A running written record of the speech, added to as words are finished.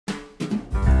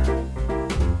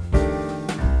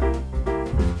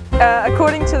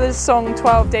According to the song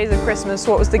 12 Days of Christmas,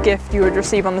 what was the gift you would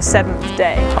receive on the 7th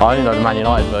day? I only know the Man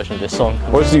United version of this song.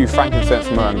 What does it do?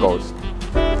 Frankincense, myrrh and gold?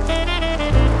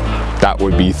 That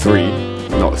would be 3,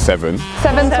 not 7.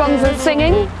 7 swans are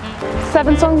singing.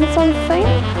 7 swans are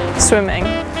singing. Swimming.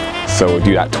 So we'll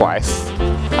do that twice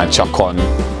and chuck on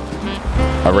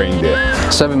a reindeer.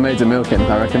 7 maids are milking,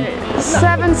 I reckon.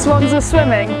 7 swans are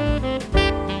swimming.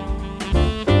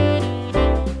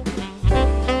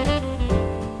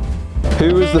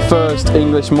 Who was the first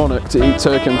English monarch to eat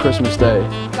turkey on Christmas Day?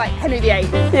 Like Henry VIII.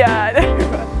 Yeah, I know.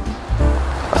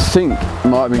 I think it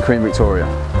might have been Queen Victoria.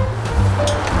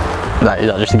 That is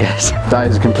just a guess. That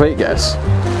is a complete guess.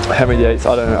 Henry VIII,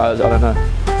 I don't know.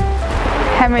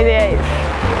 Henry VIII.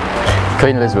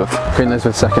 Queen Elizabeth. Queen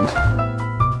Elizabeth II.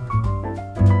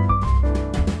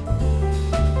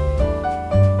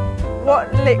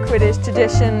 What liquid is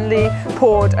traditionally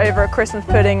poured over a Christmas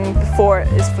pudding before it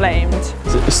is flamed?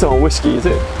 It's not whiskey, is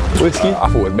it? Whiskey? I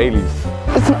thought it was Bailey's.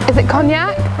 Is it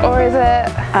cognac or is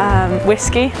it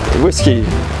Whiskey. Whiskey.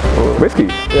 Whiskey?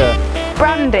 Yeah.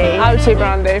 brandy? I would say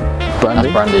brandy. Brandy?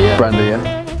 That's brandy, yeah. Brandy,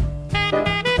 yeah.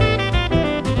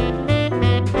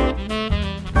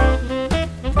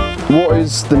 What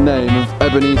is the name of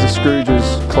Ebenezer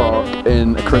Scrooge's clerk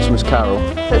in A Christmas Carol?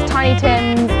 So it's Tiny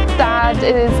Tim's dad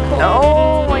is called...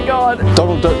 Oh my god.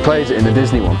 Donald Duck plays it in the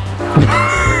Disney one.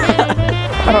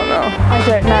 I don't know. I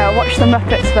don't know, I watched the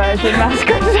Muppets version last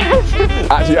Christmas.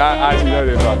 Actually, I actually know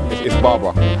this one. It's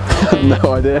Barbara.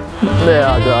 No idea.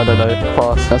 Yeah, I don't know.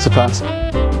 Pass. That's a pass.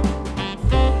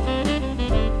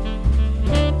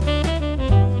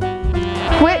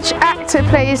 Which actor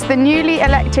plays the newly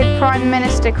elected Prime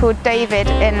Minister called David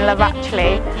in Love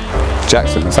Actually?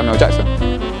 Jackson, Samuel Jackson.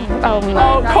 Oh no.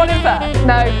 Oh, Colin Firth.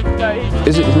 No.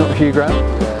 Is it not Hugh Grant?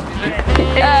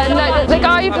 No, the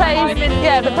guy who plays,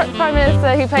 yeah, the Prime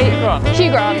Minister who plays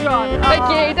Hugh Grant.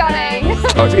 Thank you, Danny.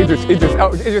 Oh, it's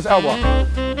Idris Elba.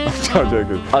 I'm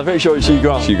joking. I'm pretty sure it's Hugh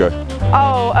Grant. Hugo.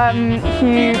 Oh,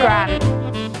 Hugh Grant.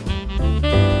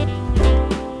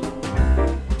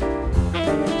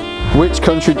 Which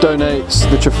country donates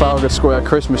the Trafalgar Square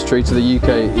Christmas tree to the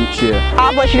UK each year?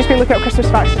 I've literally just been looking at Christmas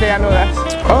facts today, I know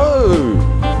this. Oh!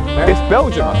 It's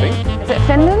Belgium, I think. Is it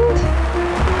Finland?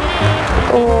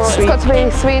 Or it's got to be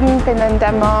Sweden, Finland,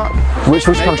 Denmark. Which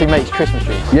country makes Christmas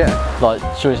trees? Yeah. Like,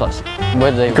 sure, it's like,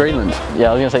 where do they? Greenland.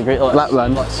 Yeah, I was going to say Greenland. Like,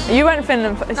 Lapland. You went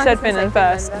Finland, said Finland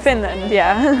first. Finland,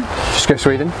 yeah. Just go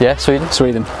Sweden? Yeah, Sweden.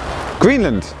 Sweden.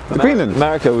 Greenland. Greenland.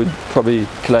 America would probably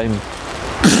claim.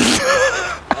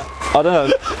 I don't know.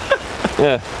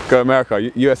 Yeah. Go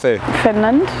America. USA.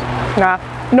 Finland. Nah.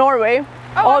 Norway.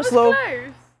 Oslo.